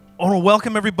I want to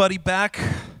welcome everybody back,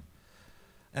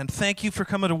 and thank you for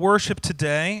coming to worship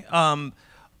today.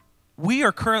 We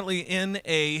are currently in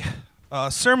a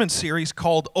sermon series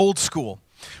called Old School,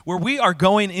 where we are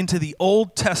going into the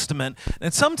Old Testament.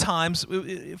 And sometimes,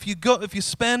 if you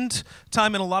spend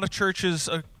time in a lot of churches,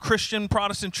 Christian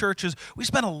Protestant churches, we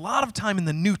spend a lot of time in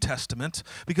the New Testament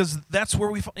because that's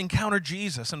where we encounter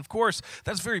Jesus. And of course,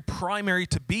 that's very primary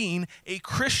to being a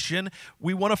Christian.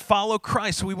 We want to follow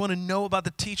Christ, so we want to know about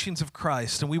the teachings of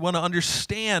Christ, and we want to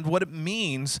understand what it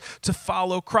means to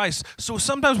follow Christ. So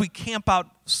sometimes we camp out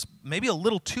maybe a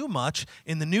little too much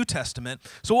in the New Testament.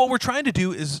 So what we're trying to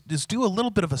do is do a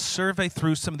little bit of a survey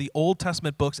through some of the Old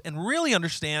Testament books and really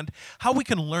understand how we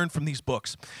can learn from these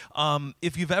books.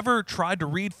 If you've ever tried to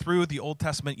read through the Old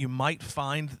Testament, you might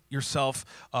find yourself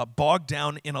bogged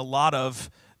down in a lot of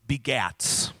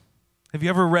begats. Have you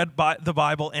ever read the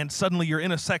Bible and suddenly you're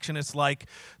in a section, it's like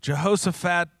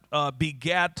Jehoshaphat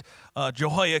begat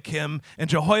Jehoiakim, and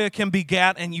Jehoiakim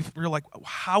begat, and you're like,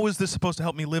 how is this supposed to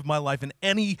help me live my life in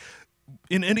any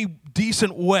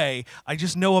decent way? I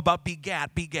just know about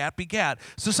begat.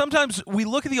 So sometimes we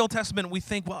look at the Old Testament and we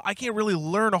think, well, I can't really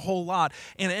learn a whole lot.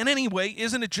 And in any way,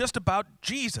 isn't it just about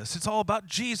Jesus? It's all about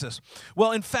Jesus.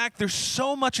 Well, in fact, there's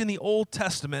so much in the Old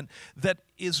Testament that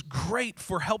is great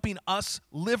for helping us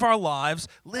live our lives,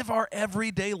 live our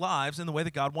everyday lives in the way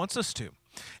that God wants us to.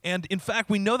 And in fact,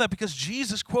 we know that because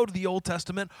Jesus quoted the Old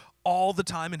Testament all the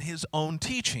time in his own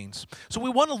teachings. So we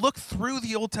want to look through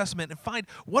the Old Testament and find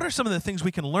what are some of the things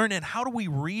we can learn and how do we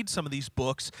read some of these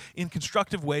books in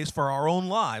constructive ways for our own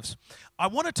lives. I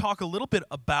want to talk a little bit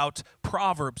about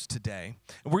Proverbs today.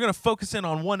 And we're going to focus in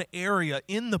on one area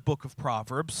in the book of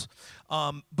Proverbs.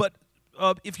 But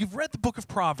if you've read the book of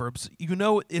Proverbs, you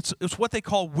know it's what they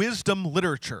call wisdom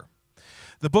literature.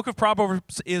 The book of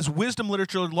Proverbs is wisdom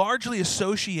literature largely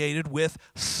associated with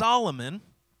Solomon,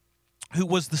 who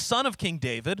was the son of King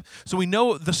David. So we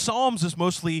know the Psalms is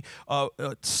mostly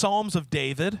Psalms of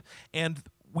David, and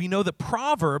we know that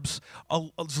Proverbs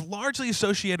is largely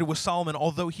associated with Solomon,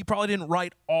 although he probably didn't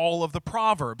write all of the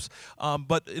Proverbs.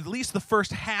 But at least the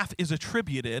first half is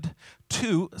attributed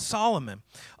to Solomon.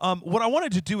 What I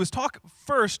wanted to do is talk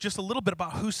first just a little bit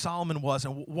about who Solomon was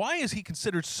and why is he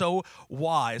considered so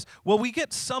wise. Well, we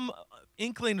get some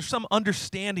inkling or some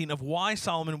understanding of why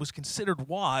Solomon was considered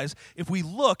wise if we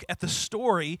look at the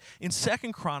story in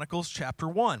 2 Chronicles chapter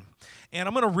 1. And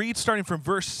I'm going to read starting from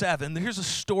verse 7. Here's a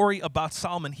story about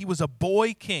Solomon. He was a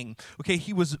boy king. Okay,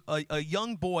 he was a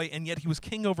young boy, and yet he was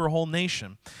king over a whole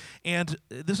nation. And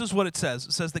this is what it says.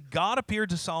 It says that God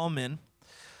appeared to Solomon.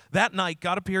 That night,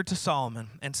 God appeared to Solomon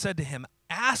and said to him,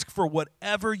 "Ask for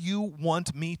whatever you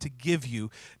want me to give you."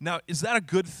 Now, is that a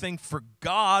good thing for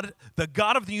God, the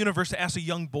God of the universe, to ask a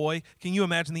young boy? Can you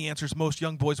imagine the answers most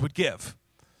young boys would give?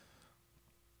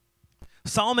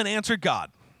 Solomon answered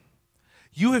God,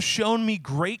 "You have shown me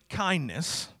great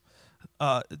kindness.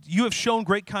 You have shown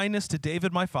great kindness to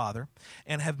David my father,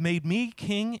 and have made me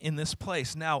king in this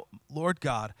place. Now, Lord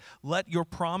God, let your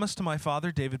promise to my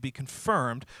father David be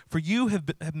confirmed, for you have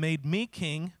made me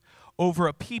king over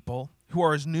a people who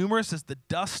are as numerous as the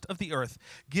dust of the earth.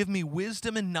 Give me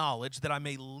wisdom and knowledge that I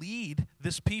may lead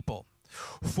this people.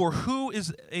 For who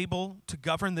is able to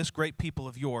govern this great people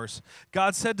of yours?"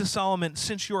 God said to Solomon,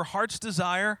 "Since your heart's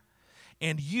desire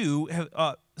and you have,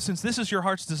 since this is your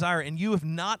heart's desire, and you have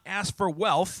not asked for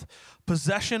wealth,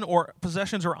 possessions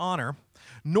or honor,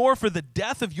 nor for the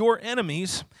death of your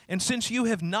enemies, and since you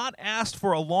have not asked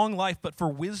for a long life, but for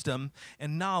wisdom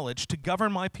and knowledge to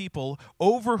govern my people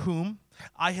over whom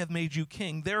I have made you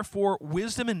king, therefore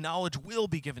wisdom and knowledge will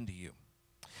be given to you.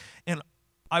 And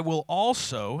I will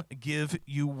also give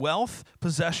you wealth,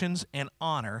 possessions, and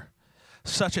honor,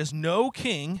 such as no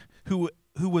king who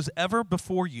was ever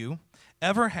before you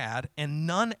ever had, and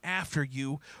none after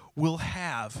you will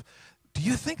have." Do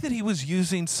you think that he was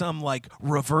using some like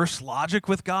reverse logic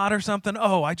with God or something?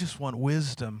 Oh, I just want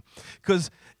wisdom. Because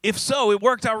if so, it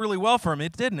worked out really well for him,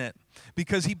 didn't it?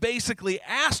 Because he basically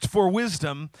asked for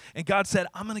wisdom, and God said,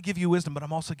 "I'm going to give you wisdom, but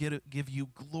I'm also going to give you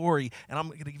glory, and I'm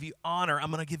going to give you honor. I'm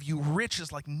going to give you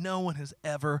riches like no one has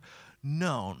ever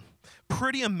known."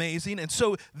 Pretty amazing. And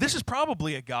so this is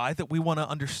probably a guy that we want to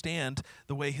understand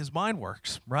the way his mind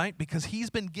works, right? Because he's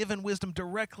been given wisdom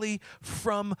directly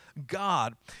from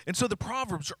God. And so the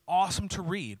Proverbs are awesome to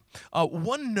read.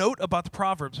 One note about the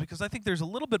Proverbs, because I think there's a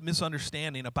little bit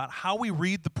misunderstanding about how we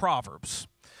read the Proverbs.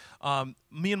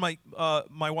 Me and my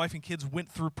wife and kids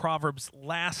went through Proverbs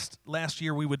last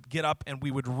year. We would get up and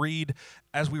we would read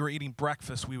as we were eating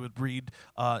breakfast. We would read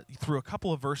through a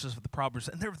couple of verses of the Proverbs,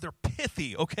 and they're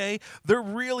pithy. Okay, they're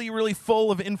really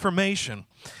full of information.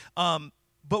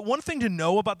 But one thing to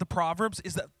know about the Proverbs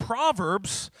is that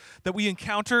Proverbs that we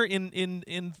encounter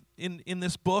in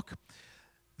this book,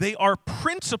 they are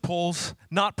principles,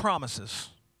 not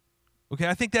promises. Okay,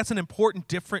 I think that's an important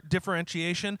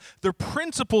differentiation. They're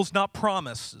principles, not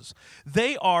promises.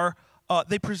 They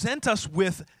present us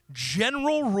with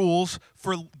general rules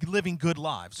for living good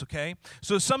lives, okay?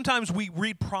 So sometimes we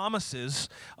read promises,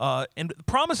 and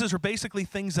promises are basically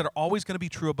things that are always going to be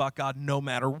true about God no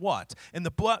matter what. And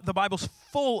the Bible's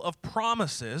full of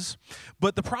promises,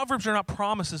 but the Proverbs are not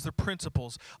promises, they're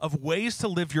principles of ways to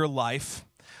live your life.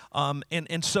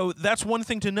 And so that's one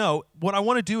thing to know. What I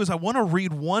want to do is I want to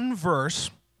read one verse,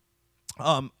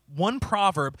 one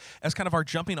proverb as kind of our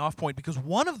jumping off point, because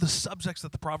one of the subjects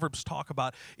that the Proverbs talk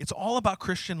about, it's all about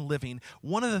Christian living.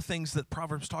 One of the things that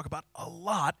Proverbs talk about a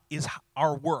lot is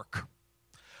our work,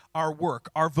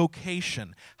 our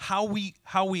vocation, how we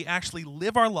actually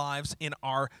live our lives in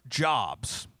our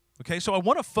jobs. Okay, so I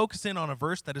want to focus in on a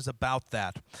verse that is about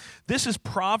that. This is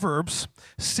Proverbs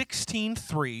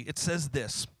 16:3. It says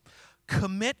this: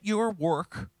 "Commit your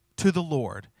work to the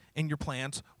Lord, and your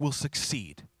plans will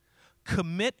succeed."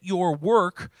 Commit your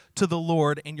work to the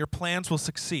Lord, and your plans will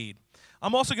succeed.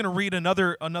 I'm also going to read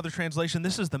another translation.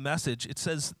 This is the Message. It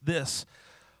says this: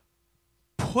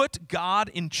 "Put God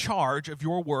in charge of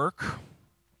your work,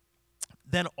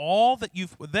 then what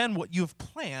you've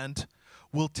planned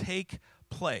will take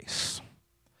place."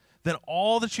 Then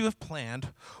all that you have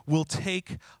planned will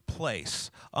take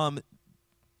place.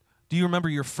 Do you remember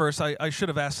your first? I should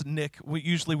have asked Nick.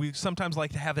 We sometimes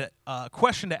like to have a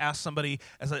question to ask somebody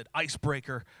as an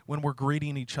icebreaker when we're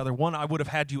greeting each other. One I would have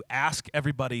had you ask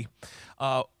everybody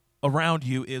around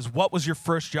you is, what was your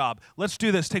first job? Let's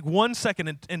do this. Take 1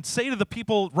 second and say to the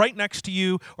people right next to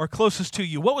you or closest to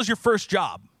you, what was your first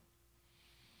job?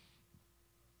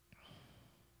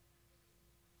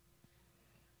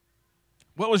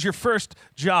 What was your first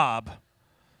job?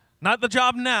 Not the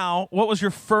job now. What was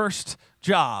your first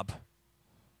job?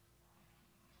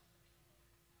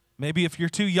 Maybe if you're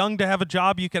too young to have a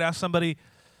job, you could ask somebody,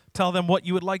 tell them what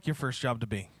you would like your first job to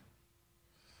be.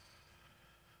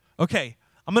 Okay,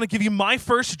 I'm going to give you my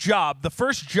first job. The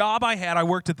first job I had, I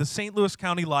worked at the St. Louis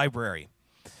County Library.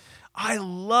 I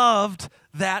loved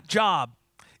that job.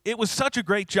 It was such a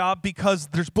great job because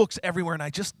there's books everywhere, and I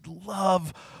just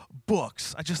love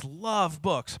books. I just love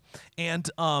books. And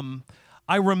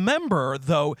I remember,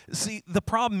 though, see, the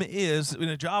problem is, in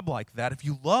a job like that, if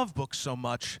you love books so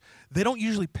much, they don't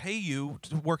usually pay you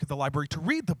to work at the library to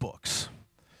read the books.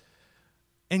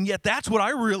 And yet that's what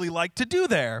I really like to do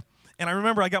there. And I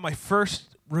remember I got my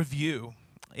first review.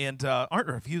 And aren't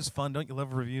reviews fun? Don't you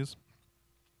love reviews?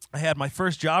 I had my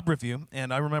first job review,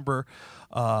 and I remember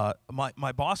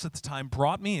my boss at the time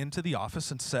brought me into the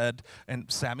office and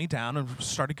sat me down and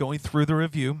started going through the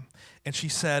review. And she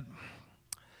said,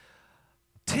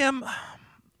 "Tim,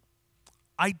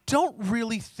 I don't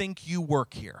really think you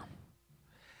work here."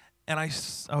 And I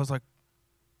was like,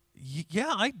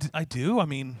 "Yeah, I do. I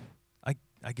mean,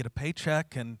 I get a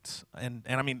paycheck, and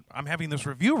I mean, I'm having this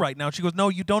review right now." She goes, "No,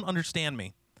 you don't understand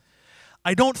me.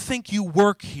 I don't think you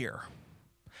work here.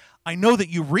 I know that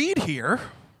you read here,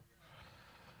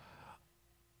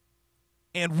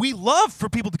 and we love for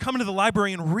people to come into the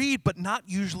library and read, but not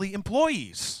usually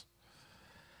employees."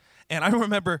 And I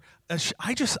remember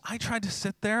I tried to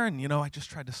sit there and, I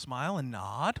just tried to smile and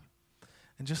nod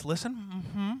and just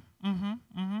listen.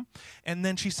 And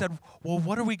then she said, "Well,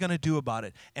 what are we going to do about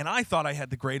it?" And I thought I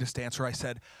had the greatest answer. I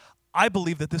said, "I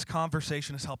believe that this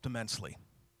conversation has helped immensely."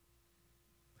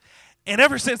 And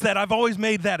ever since that, I've always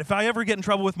made that. If I ever get in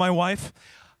trouble with my wife,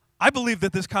 I believe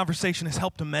that this conversation has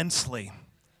helped immensely.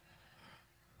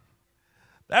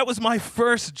 That was my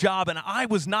first job, and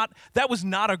that was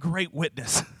not a great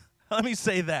witness. Let me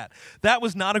say that. That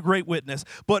was not a great witness.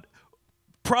 But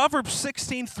Proverbs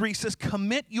 16:3 says,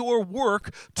 "Commit your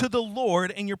work to the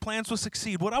Lord, and your plans will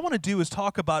succeed." What I want to do is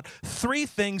talk about 3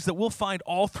 things that we'll find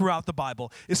all throughout the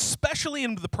Bible, especially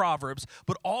in the Proverbs,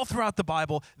 but all throughout the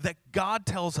Bible that God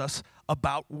tells us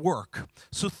about work.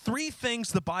 So 3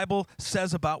 things the Bible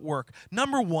says about work.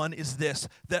 Number 1 is this,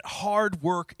 that hard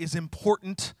work is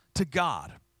important to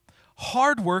God.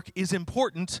 Hard work is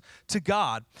important to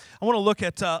God. I want to look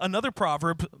at another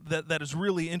proverb that is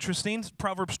really interesting.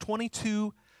 Proverbs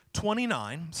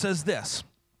 22:29 says this: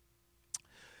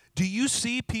 "Do you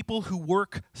see people who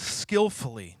work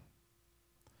skillfully?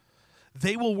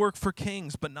 They will work for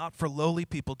kings, but not for lowly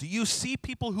people." Do you see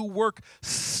people who work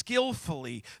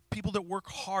skillfully, people that work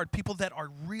hard, people that are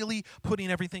really putting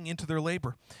everything into their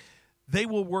labor? They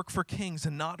will work for kings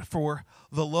and not for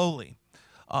the lowly.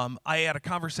 I had a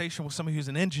conversation with somebody who's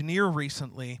an engineer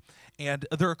recently, and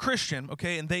they're a Christian,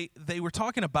 okay, and they were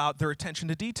talking about their attention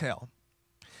to detail.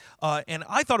 And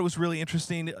I thought it was really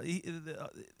interesting.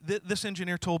 This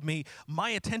engineer told me, my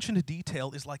attention to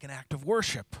detail is like an act of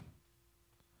worship.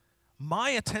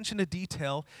 My attention to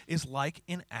detail is like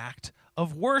an act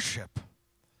of worship.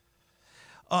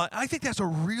 I think that's a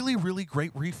really, really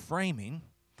great reframing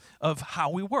of how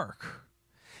we work,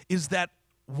 is that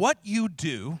what you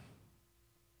do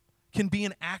can be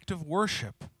an act of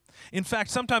worship. In fact,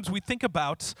 sometimes we think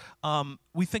about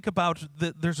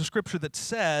there's a scripture that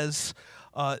says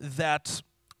that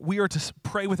we are to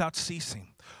pray without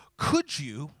ceasing. Could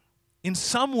you, in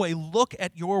some way, look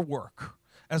at your work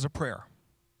as a prayer?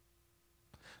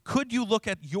 Could you look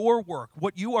at your work,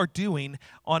 what you are doing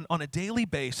on a daily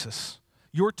basis,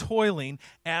 your toiling,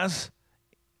 as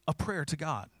a prayer to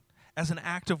God, as an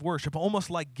act of worship, almost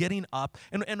like getting up?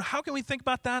 And how can we think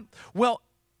about that? Well,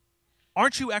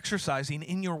 aren't you exercising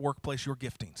in your workplace your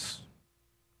giftings?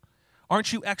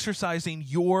 Aren't you exercising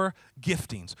your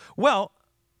giftings? Well,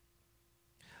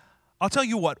 I'll tell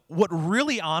you what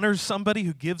really honors somebody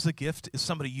who gives a gift is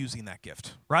somebody using that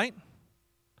gift, right?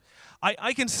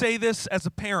 I can say this as a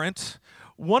parent.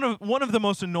 One of the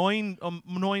most annoying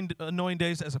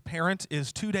days as a parent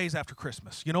is 2 days after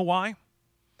Christmas. You know why?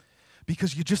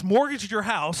 Because you just mortgaged your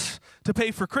house to pay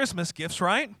for Christmas gifts,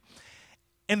 right?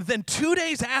 And then 2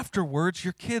 days afterwards,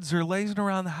 your kids are lazing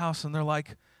around the house and they're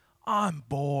like, I'm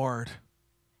bored.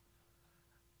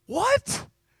 What?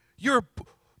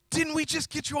 Didn't we just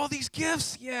get you all these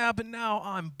gifts? Yeah, but now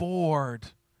I'm bored.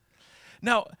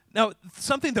 Now,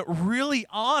 something that really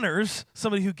honors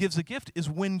somebody who gives a gift is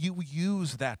when you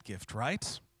use that gift,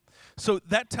 right? So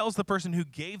that tells the person who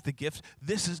gave the gift,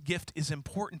 this gift is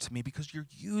important to me because you're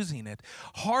using it.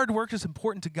 Hard work is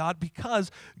important to God because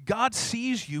God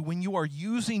sees you when you are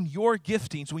using your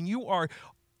giftings, when you are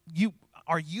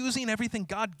using everything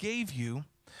God gave you.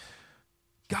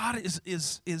 God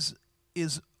is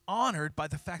honored by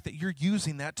the fact that you're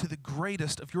using that to the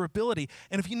greatest of your ability.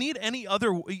 And if you need any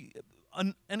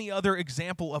other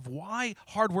example of why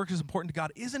hard work is important to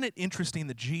God, isn't it interesting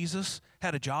that Jesus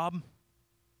had a job?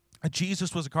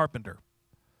 Jesus was a carpenter.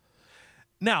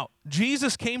 Now,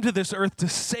 Jesus came to this earth to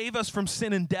save us from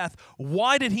sin and death.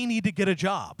 Why did he need to get a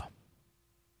job?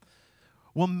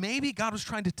 Well, maybe God was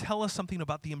trying to tell us something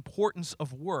about the importance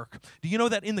of work. Do you know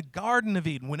that in the Garden of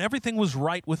Eden, when everything was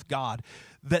right with God,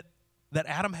 that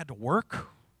Adam had to work?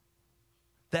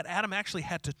 That Adam actually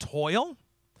had to toil?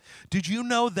 Did you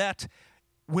know that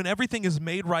when everything is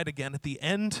made right again at the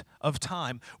end of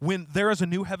time, when there is a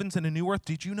new heavens and a new earth,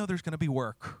 did you know there's going to be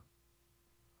work?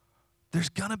 There's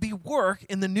going to be work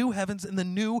in the new heavens and the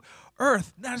new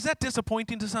earth. Now, is that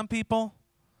disappointing to some people?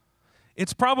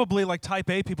 It's probably like type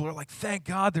A people are like, thank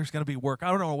God there's going to be work. I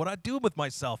don't know what I'd do with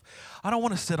myself. I don't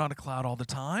want to sit on a cloud all the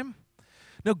time.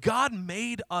 No, God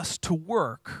made us to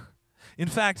work. In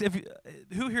fact,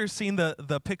 who here has seen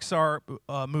the Pixar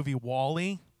movie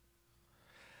WALL-E?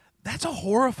 That's a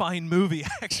horrifying movie,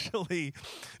 actually,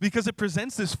 because it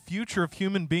presents this future of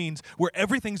human beings where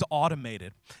everything's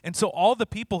automated. And so all the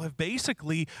people have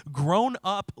basically grown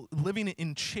up living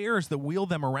in chairs that wheel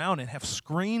them around and have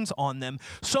screens on them,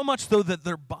 so much so that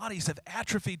their bodies have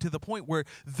atrophied to the point where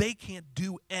they can't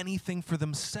do anything for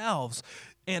themselves.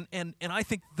 And I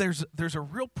think there's a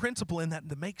real principle in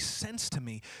that makes sense to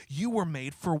me. You were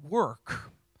made for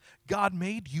work. God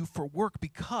made you for work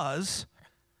because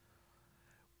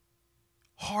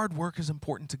hard work is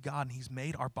important to God, and he's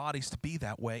made our bodies to be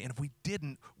that way. And if we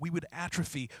didn't, we would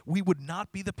atrophy. We would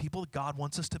not be the people that God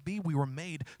wants us to be. We were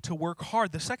made to work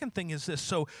hard. The second thing is this.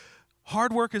 So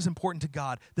hard work is important to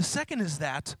God. The second is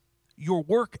that your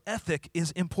work ethic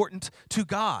is important to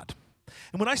God.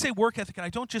 And when I say work ethic, I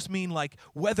don't just mean like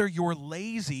whether you're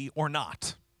lazy or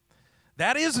not.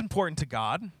 That is important to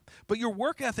God, but your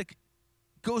work ethic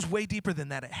goes way deeper than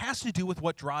that. It has to do with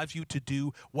what drives you to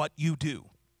do what you do.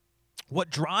 What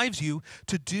drives you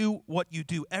to do what you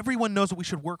do? Everyone knows that we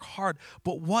should work hard,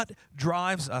 but what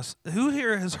drives us? Who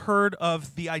here has heard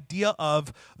of the idea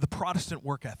of the Protestant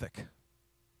work ethic?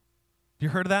 You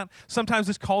heard of that? Sometimes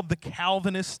it's called the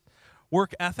Calvinist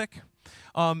work ethic.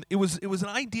 It was an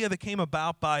idea that came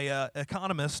about by an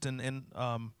economist named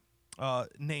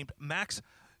Max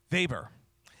Weber.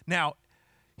 Now,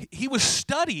 he was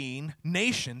studying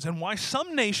nations and why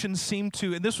some nations seem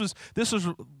to, and this was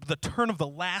the turn of the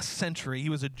last century. He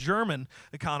was a German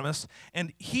economist,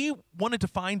 and he wanted to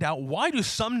find out why do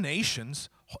some nations,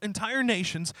 entire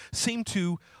nations, seem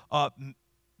to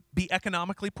be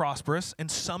economically prosperous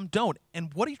and some don't.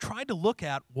 And what he tried to look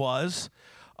at was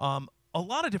a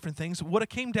lot of different things. What it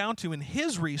came down to in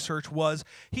his research was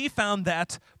he found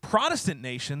that Protestant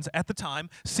nations at the time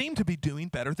seemed to be doing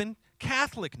better than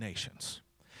Catholic nations.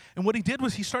 And what he did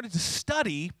was he started to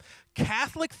study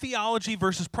Catholic theology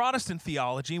versus Protestant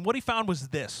theology, and what he found was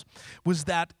this, was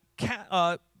that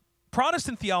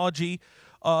Protestant theology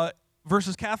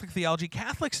versus Catholic theology,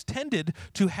 Catholics tended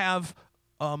to have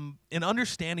an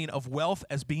understanding of wealth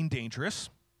as being dangerous,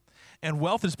 and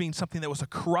wealth as being something that was a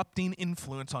corrupting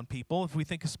influence on people. If we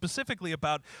think specifically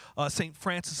about St.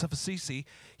 Francis of Assisi,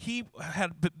 he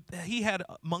had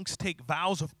monks take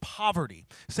vows of poverty,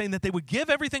 saying that they would give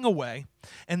everything away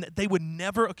and that they would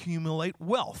never accumulate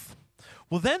wealth.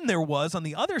 Well, then there was, on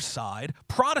the other side,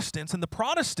 Protestants, and the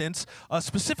Protestants,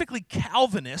 specifically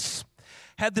Calvinists,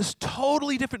 had this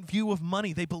totally different view of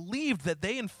money. They believed that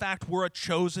they, in fact, were a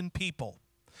chosen people.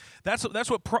 That's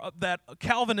what that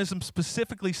Calvinism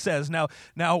specifically says.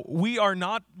 Now we are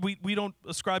not we don't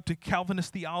ascribe to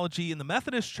Calvinist theology in the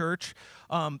Methodist Church,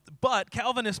 but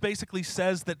Calvinist basically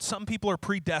says that some people are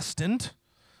predestined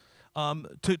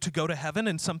to go to heaven,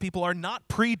 and some people are not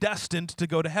predestined to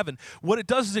go to heaven. What it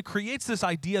does is it creates this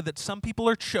idea that some people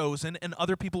are chosen and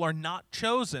other people are not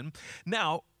chosen.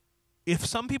 Now, if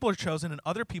some people are chosen and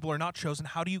other people are not chosen,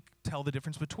 how do you tell the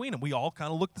difference between them? We all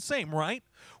kind of look the same, right?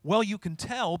 Well, you can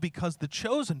tell because the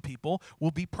chosen people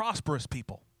will be prosperous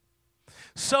people.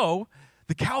 So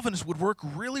the Calvinists would work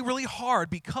really, really hard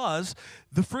because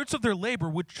the fruits of their labor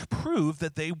would prove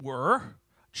that they were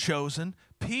chosen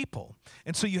people.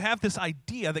 And so you have this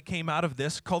idea that came out of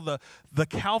this called the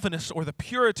Calvinist or the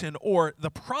Puritan or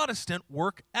the Protestant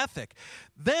work ethic.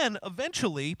 Then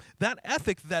eventually that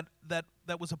ethic that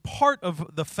was a part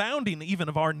of the founding even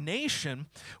of our nation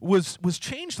was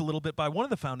changed a little bit by one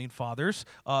of the founding fathers,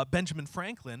 Benjamin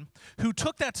Franklin, who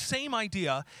took that same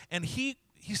idea and he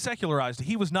secularized it.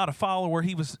 He was not a follower.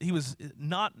 He was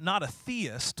not a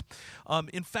theist.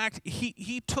 In fact,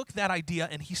 he took that idea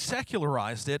and he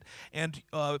secularized it. And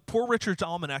Poor Richard's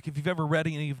Almanac, if you've ever read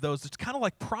any of those, it's kind of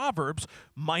like Proverbs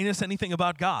minus anything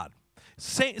about God.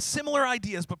 Similar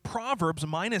ideas, but Proverbs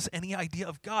minus any idea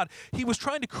of God. He was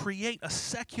trying to create a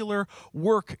secular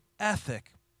work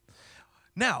ethic.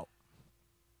 Now,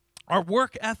 our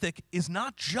work ethic is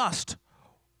not just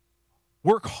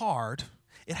work hard.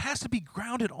 It has to be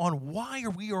grounded on why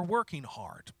we are working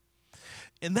hard.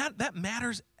 And that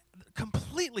matters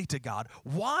completely to God.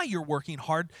 Why you're working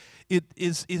hard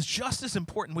is just as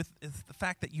important with the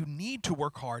fact that you need to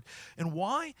work hard. And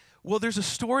why? Well, there's a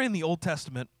story in the Old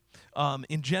Testament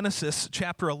in Genesis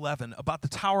chapter 11 about the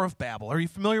Tower of Babel. Are you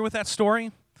familiar with that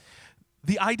story?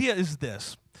 The idea is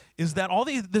this, is that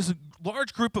this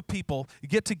large group of people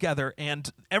get together and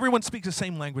everyone speaks the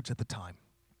same language at the time.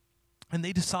 And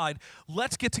they decide,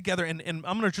 let's get together, and I'm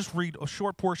going to just read a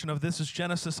short portion of this. It's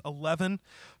Genesis 11,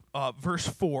 verse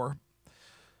 4.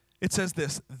 It says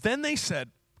this, "Then they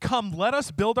said, 'Come, let us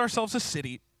build ourselves a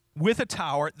city with a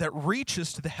tower that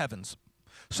reaches to the heavens,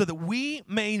 so that we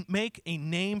may make a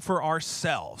name for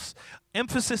ourselves.'"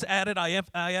 Emphasis added, I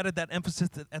added that emphasis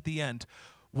at the end.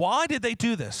 Why did they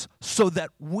do this? So that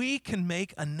we can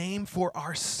make a name for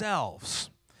ourselves.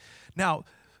 Now,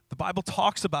 the Bible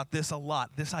talks about this a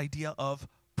lot, this idea of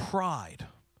pride.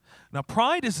 Now,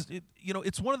 pride is,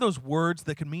 it's one of those words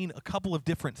that can mean a couple of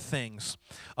different things.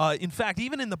 In fact,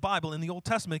 even in the Bible, in the Old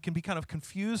Testament, it can be kind of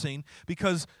confusing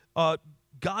because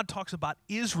God talks about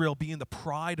Israel being the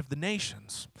pride of the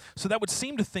nations. So that would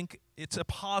seem to think it's a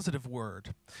positive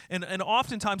word. And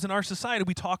oftentimes in our society,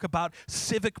 we talk about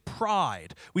civic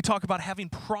pride. We talk about having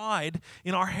pride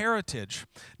in our heritage.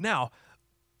 Now,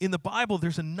 in the Bible,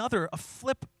 there's a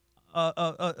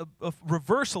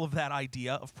reversal of that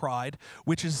idea of pride,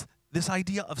 which is this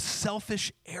idea of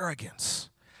selfish arrogance.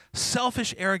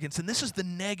 Selfish arrogance, and this is the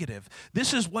negative.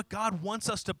 This is what God wants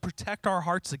us to protect our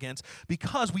hearts against,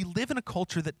 because we live in a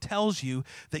culture that tells you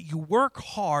that you work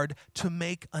hard to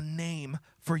make a name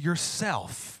for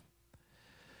yourself.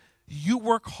 You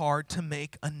work hard to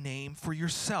make a name for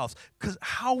yourselves, because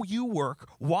how you work,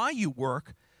 why you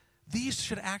work, these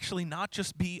should actually not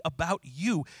just be about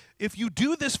you. If you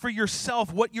do this for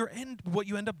yourself, what you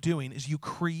end up doing is you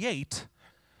create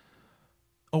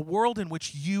a world in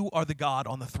which you are the God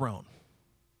on the throne.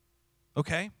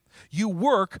 Okay? You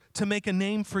work to make a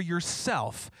name for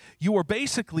yourself. You are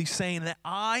basically saying that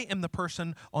I am the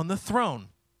person on the throne.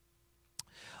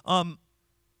 When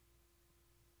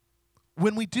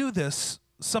we do this,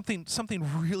 something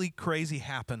really crazy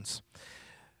happens.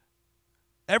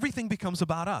 Everything becomes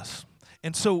about us.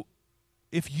 And so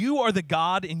if you are the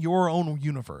God in your own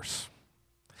universe,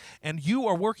 and you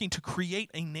are working to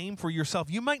create a name for yourself.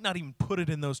 You might not even put it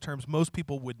in those terms. Most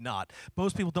people would not.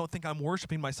 Most people don't think I'm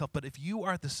worshiping myself, but if you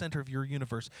are at the center of your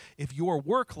universe, if your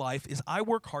work life is I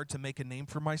work hard to make a name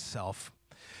for myself,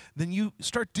 then you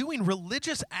start doing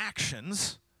religious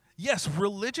actions. Yes,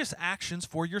 religious actions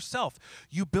for yourself.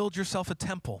 You build yourself a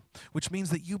temple, which means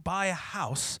that you buy a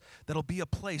house that'll be a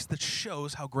place that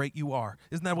shows how great you are.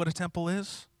 Isn't that what a temple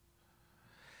is?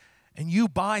 And you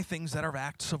buy things that are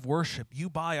acts of worship. You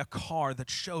buy a car that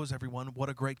shows everyone what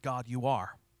a great God you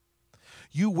are.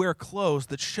 You wear clothes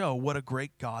that show what a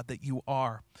great God that you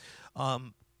are.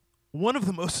 One of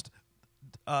the most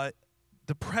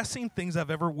depressing things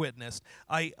I've ever witnessed.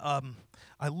 I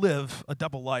live a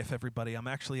double life, everybody. I'm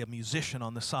actually a musician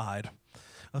on the side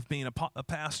of being a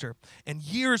pastor. And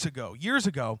years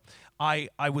ago,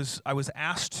 I was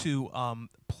asked to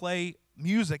play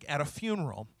music at a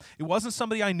funeral. It wasn't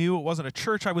somebody I knew. It wasn't a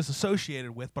church I was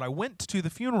associated with. But I went to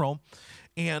the funeral,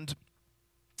 and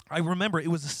I remember it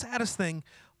was the saddest thing.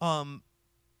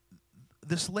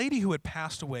 This lady who had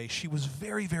passed away, she was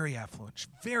very, very affluent.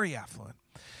 Very affluent.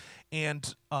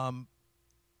 And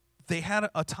they had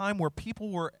a time where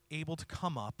people were able to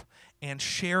come up and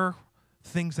share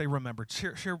things they remembered,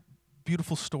 share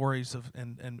beautiful stories of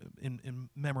and in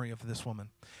memory of this woman.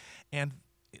 And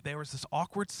there was this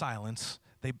awkward silence.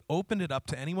 They opened it up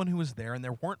to anyone who was there, and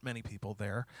there weren't many people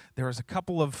there. There was a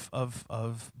couple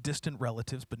of distant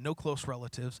relatives, but no close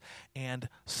relatives. And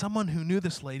someone who knew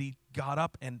this lady got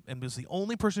up and was the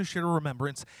only person who shared a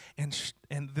remembrance.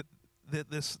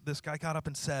 This guy got up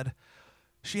and said,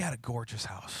 she had a gorgeous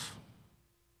house.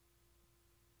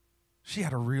 She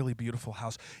had a really beautiful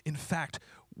house. In fact,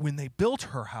 when they built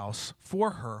her house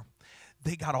for her,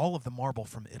 they got all of the marble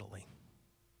from Italy.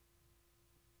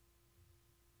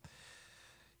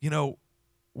 You know,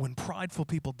 when prideful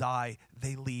people die,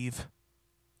 they leave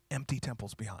empty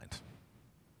temples behind.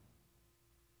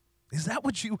 Is that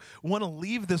what you want to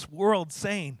leave this world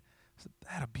saying?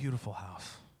 I had a beautiful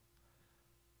house.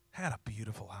 Had a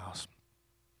beautiful house.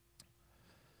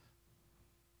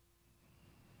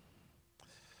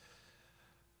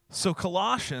 So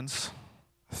Colossians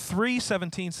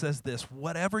 3:17 says this,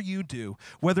 whatever you do,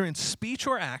 whether in speech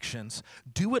or actions,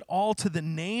 do it all to the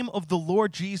name of the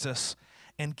Lord Jesus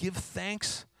and give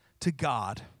thanks to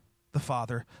God the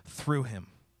Father through him.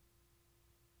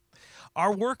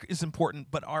 Our work is important,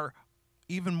 but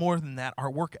even more than that, our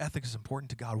work ethic is important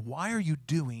to God. Why are you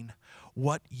doing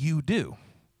what you do?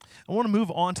 I want to move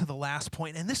on to the last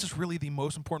point, and this is really the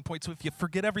most important point. So if you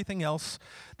forget everything else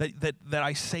that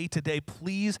I say today,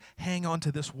 please hang on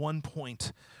to this one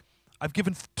point. I've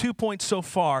given 2 points so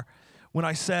far when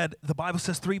I said the Bible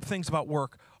says 3 things about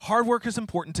work. Hard work is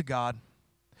important to God.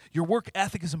 Your work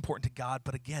ethic is important to God,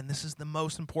 but again, this is the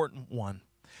most important one.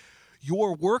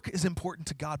 Your work is important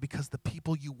to God because the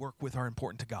people you work with are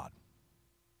important to God.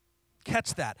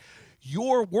 Catch that.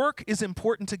 Your work is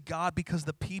important to God because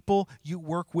the people you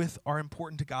work with are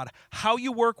important to God. How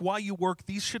you work, why you work,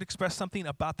 these should express something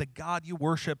about the God you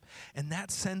worship, and that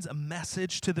sends a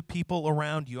message to the people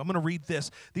around you. I'm going to read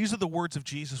this. These are the words of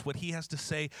Jesus, what he has to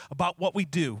say about what we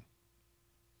do.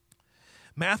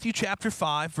 Matthew chapter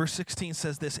 5, verse 16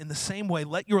 says this, in the same way,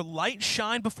 let your light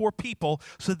shine before people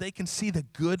so they can see the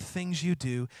good things you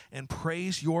do and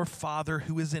praise your Father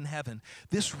who is in heaven.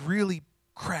 This really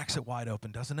cracks it wide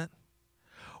open, doesn't it?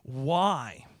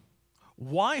 Why?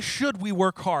 Why should we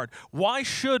work hard?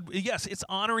 Yes, it's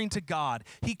honoring to God.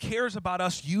 He cares about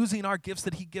us using our gifts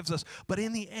that he gives us. But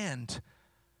in the end,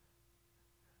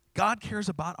 God cares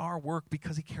about our work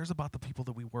because he cares about the people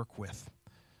that we work with.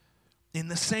 In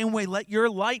the same way, let your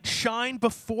light shine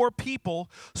before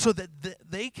people so that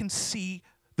they can see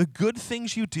the good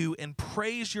things you do and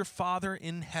praise your Father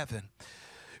in heaven.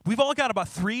 We've all got about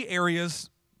 3 areas,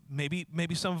 maybe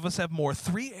some of us have more,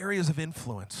 3 areas of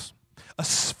influence, a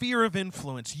sphere of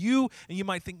influence. You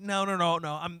might think, no,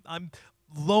 I'm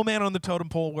low man on the totem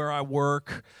pole where I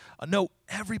work. No,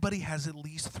 everybody has at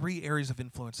least 3 areas of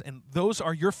influence, and those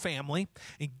are your family.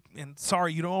 And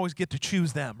sorry, you don't always get to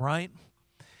choose them, right?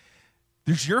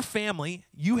 There's your family.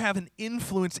 You have an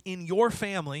influence in your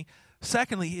family.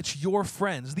 Secondly, it's your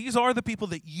friends. These are the people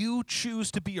that you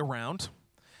choose to be around.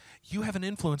 You have an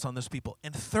influence on those people.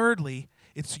 And thirdly,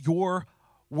 it's your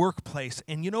workplace.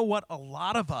 And you know what? A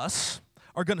lot of us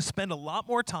are going to spend a lot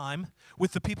more time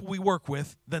with the people we work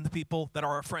with than the people that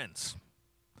are our friends.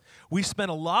 We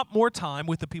spend a lot more time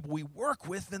with the people we work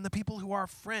with than the people who are our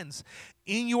friends.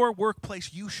 In your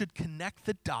workplace, you should connect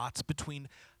the dots between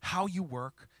how you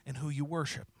work and who you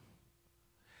worship.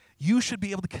 You should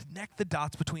be able to connect the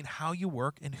dots between how you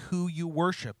work and who you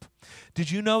worship. Did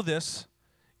you know this?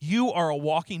 You are a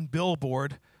walking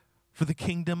billboard for the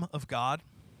kingdom of God?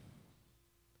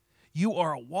 You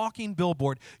are a walking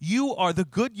billboard. You are the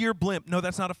Goodyear blimp. No,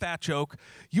 that's not a fat joke.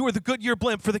 You are the Goodyear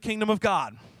blimp for the kingdom of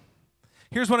God.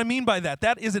 Here's what I mean by that.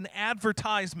 That is an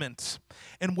advertisement.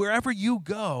 And wherever you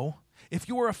go, if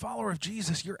you are a follower of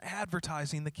Jesus, you're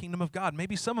advertising the kingdom of God.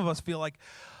 Maybe some of us feel like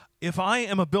if I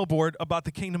am a billboard about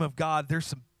the kingdom of God, there's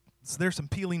some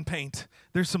peeling paint.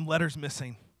 There's some letters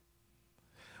missing.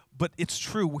 But it's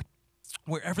true.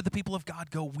 Wherever the people of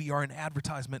God go, we are an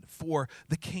advertisement for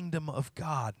the kingdom of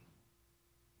God.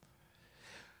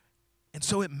 And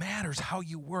so it matters how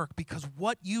you work, because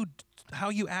how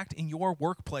you act in your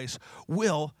workplace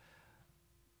will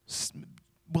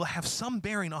have some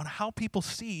bearing on how people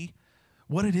see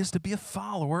what it is to be a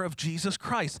follower of Jesus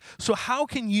Christ. So how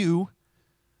can you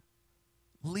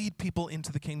lead people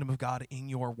into the kingdom of God in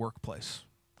your workplace?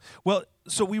 Well,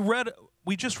 so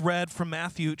we just read from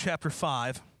Matthew chapter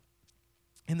 5.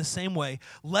 In the same way,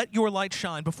 let your light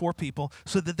shine before people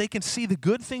so that they can see the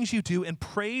good things you do and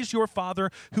praise your Father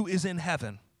who is in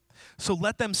heaven. So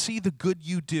let them see the good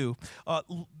you do.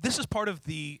 This is part of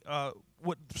the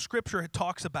what Scripture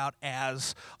talks about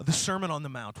as the Sermon on the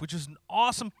Mount, which is an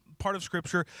awesome part of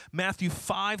Scripture. Matthew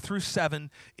 5 through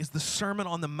 7 is the Sermon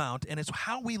on the Mount, and it's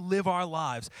how we live our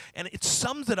lives. And it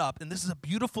sums it up, and this is a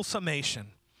beautiful summation.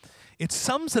 It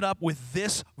sums it up with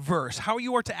this verse, how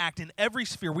you are to act in every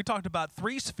sphere. We talked about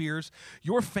 3 spheres: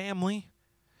 your family,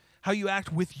 how you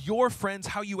act with your friends,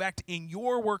 how you act in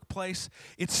your workplace.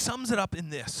 It sums it up in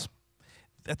this.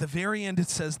 At the very end, it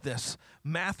says this.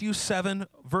 Matthew 7,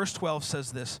 verse 12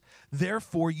 says this: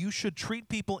 therefore, you should treat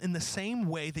people in the same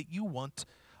way that you want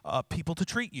people to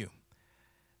treat you.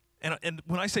 And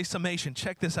when I say summation,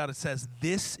 check this out. It says,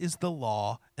 this is the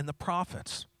law and the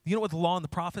prophets. You know what the law and the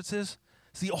prophets is?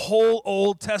 It's the whole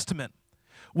Old Testament.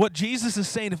 What Jesus is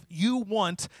saying, if you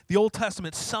want the Old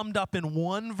Testament summed up in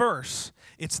one verse,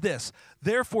 it's this: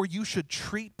 therefore, you should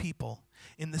treat people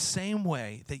in the same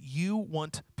way that you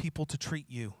want people to treat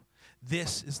you.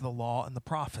 This is the law and the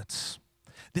prophets.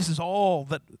 This is all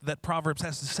that Proverbs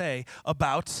has to say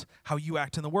about how you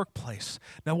act in the workplace.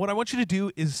 Now, what I want you to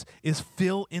do is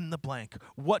fill in the blank.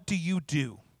 What do you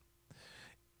do?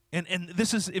 And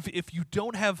this is, if you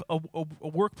don't have a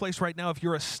workplace right now, if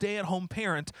you're a stay-at-home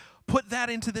parent, put that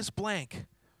into this blank.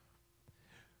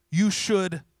 You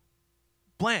should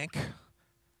blank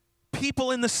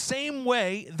people in the same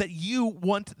way that you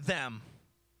want them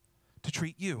to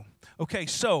treat you. Okay,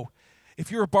 so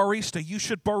if you're a barista, you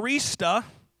should barista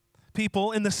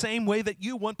people in the same way that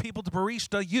you want people to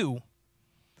barista you.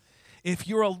 If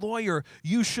you're a lawyer,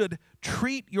 you should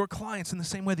treat your clients in the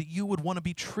same way that you would want to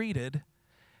be treated.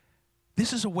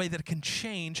 This is a way that it can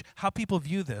change how people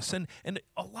view this. And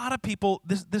a lot of people,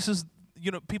 this is,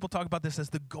 people talk about this as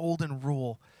the golden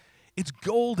rule. It's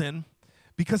golden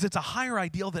because it's a higher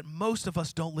ideal that most of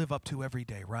us don't live up to every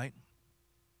day, right?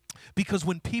 Because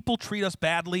when people treat us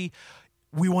badly,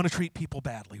 we want to treat people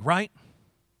badly, right?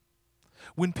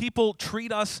 When people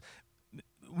treat us,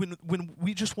 when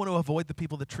we just want to avoid the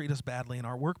people that treat us badly in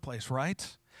our workplace,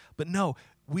 right? But no,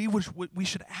 we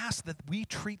should ask that we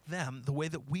treat them the way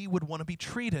that we would want to be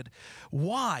treated.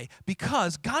 Why?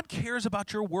 Because God cares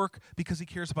about your work, because he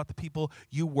cares about the people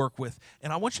you work with.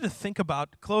 And I want you to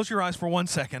close your eyes for 1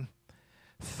 second.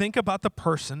 Think about the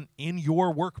person in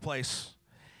your workplace.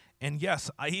 And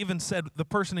yes, I even said the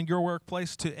person in your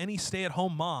workplace to any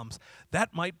stay-at-home moms.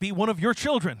 That might be one of your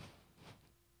children.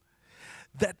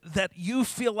 That you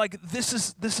feel like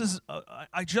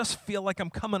I just feel like I'm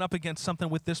coming up against something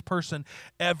with this person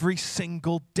every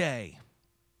single day.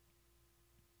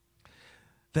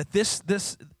 That this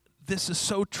is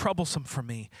so troublesome for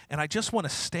me, and I just want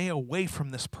to stay away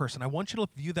from this person. I want you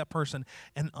to view that person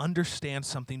and understand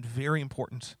something very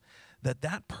important,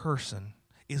 that person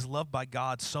is loved by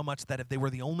God so much that if they were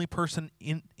the only person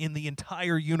in the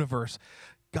entire universe,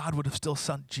 God would have still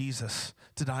sent Jesus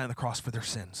to die on the cross for their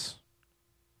sins.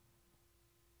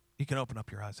 You can open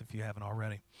up your eyes if you haven't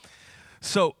already.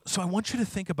 So I want you to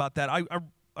think about that. I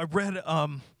read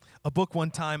a book one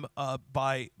time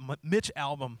by Mitch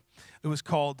Albom. It was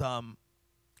called Have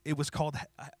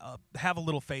a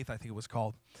Little Faith, I think it was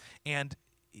called. And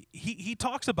he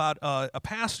talks about a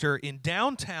pastor in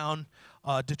downtown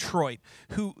Detroit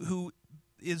who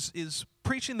is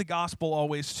preaching the gospel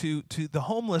always to the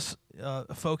homeless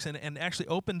folks and actually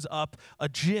opens up a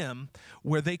gym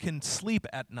where they can sleep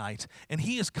at night. And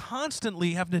he is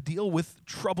constantly having to deal with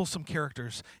troublesome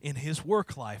characters in his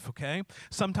work life, okay?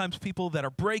 Sometimes people that are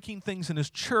breaking things in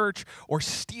his church or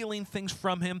stealing things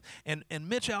from him. And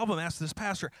Mitch Albom asked this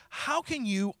pastor, how can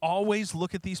you always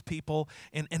look at these people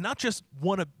and not just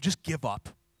want to just give up?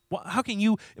 How can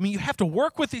you, you have to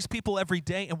work with these people every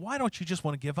day, and why don't you just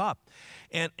want to give up?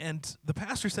 And the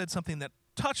pastor said something that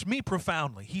touched me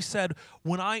profoundly. He said,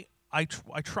 when I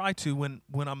try to,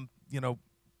 when I'm,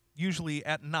 usually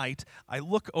at night, I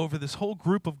look over this whole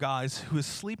group of guys who is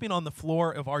sleeping on the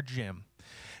floor of our gym.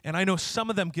 And I know some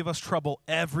of them give us trouble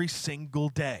every single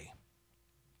day.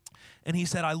 And he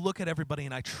said, I look at everybody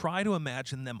and I try to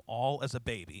imagine them all as a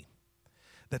baby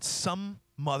that some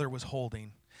mother was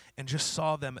holding and just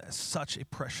saw them as such a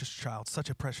precious child, such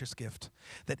a precious gift,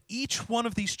 that each one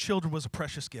of these children was a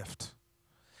precious gift.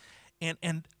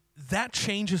 And that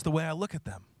changes the way I look at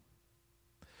them.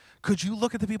 Could you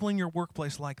look at the people in your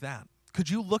workplace like that? Could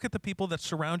you look at the people that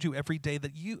surround you every day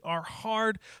that you are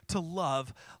hard to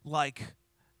love like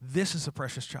this is a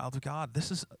precious child of God?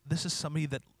 This is somebody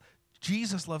that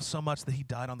Jesus loves so much that he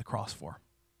died on the cross for.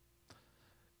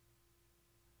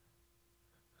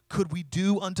 Could we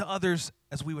do unto others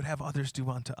as we would have others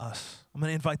do unto us? I'm going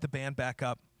to invite the band back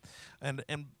up. And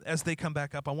as they come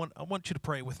back up, I want you to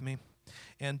pray with me.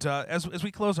 And as we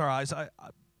close our eyes,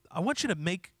 I want you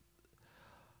to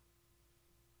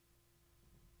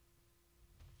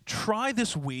try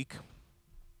this week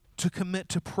to commit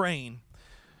to praying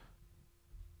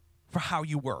for how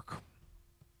you work.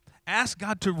 Ask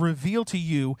God to reveal to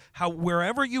you how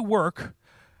wherever you work,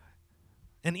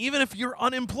 and even if you're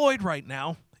unemployed right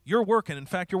now, you're working. In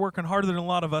fact, you're working harder than a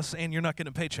lot of us, and you're not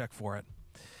getting a paycheck for it.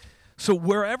 So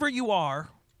wherever you are,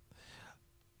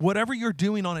 whatever you're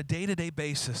doing on a day-to-day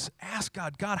basis, ask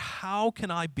God, how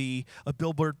can I be a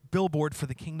billboard for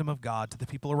the kingdom of God to the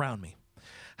people around me?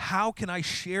 How can I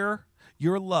share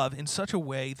your love in such a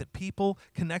way that people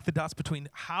connect the dots between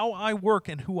how I work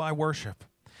and who I worship?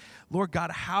 Lord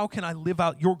God, how can I live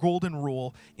out your golden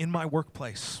rule in my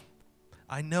workplace?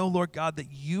 I know, Lord God, that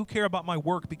you care about my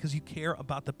work because you care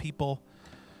about the people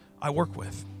I work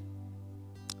with.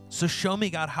 So show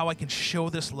me, God, how I can show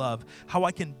this love, how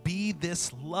I can be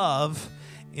this love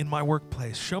in my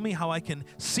workplace. Show me how I can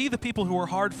see the people who are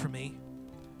hard for me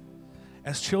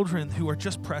as children who are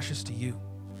just precious to you.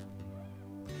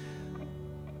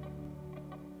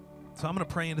 So I'm going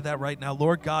to pray into that right now.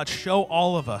 Lord God, show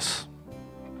all of us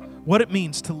what it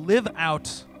means to live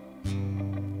out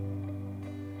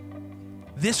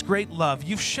this great love.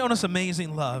 You've shown us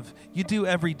amazing love. You do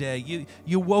every day.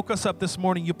 You woke us up this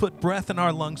morning. You put breath in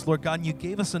our lungs, Lord God, and you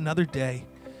gave us another day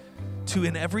to,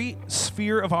 in every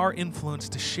sphere of our influence,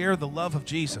 to share the love of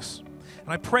Jesus. And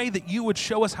I pray that you would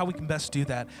show us how we can best do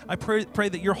that. I pray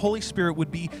that your Holy Spirit would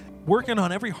be working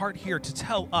on every heart here to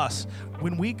tell us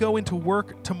when we go into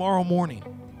work tomorrow morning,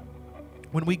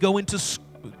 when we go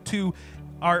into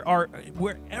our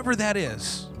wherever that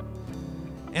is,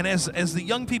 and as the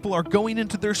young people are going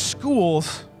into their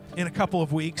schools in a couple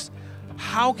of weeks,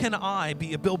 how can I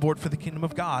be a billboard for the kingdom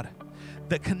of God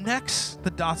that connects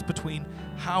the dots between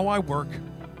how I work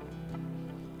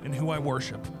and who I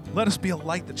worship? Let us be a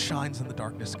light that shines in the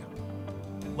darkness, God.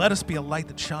 Let us be a light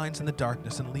that shines in the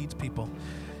darkness and leads people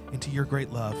into your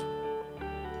great love.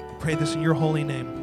 I pray this in your holy name.